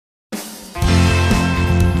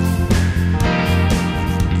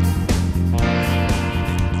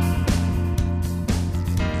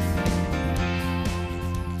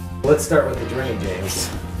let's start with the drain, James.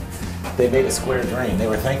 They made a square drain. They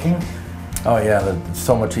were thinking? Oh yeah, it's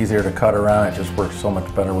so much easier to cut around. It just works so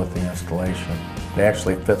much better with the installation. It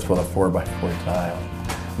actually fits with a 4x4 tile.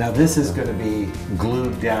 Now this is going to be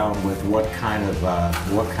glued down with what kind of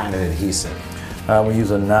adhesive? We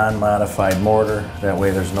use a non-modified mortar. That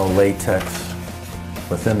way there's no latex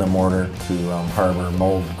within the mortar to harbor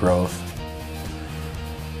mold growth.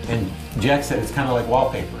 And Jack said it's kind of like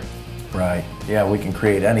wallpapering. Right. Yeah, we can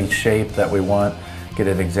create any shape that we want, get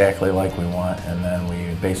it exactly like we want, and then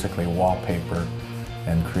we basically wallpaper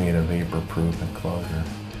and create a vapor-proof enclosure.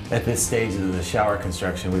 At this stage of the shower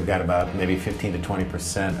construction, we've got about maybe 15 to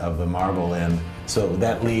 20% of the marble in. So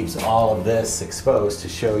that leaves all of this exposed to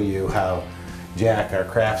show you how Jack, our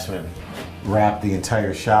craftsman, wrapped the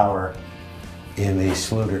entire shower in the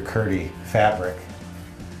Schulter fabric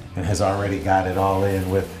and has already got it all in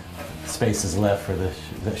with spaces left for the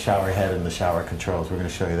shower head and the shower controls. We're going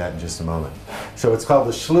to show you that in just a moment. So it's called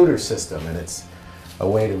the Schulter system, and it's a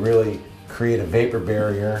way to really create a vapor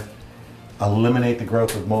barrier, eliminate the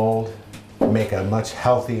growth of mold, make a much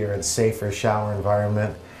healthier and safer shower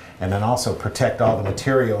environment, and then also protect all the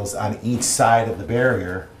materials on each side of the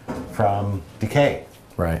barrier from decay.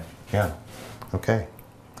 Right. Yeah. Okay.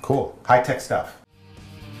 Cool. High-tech stuff.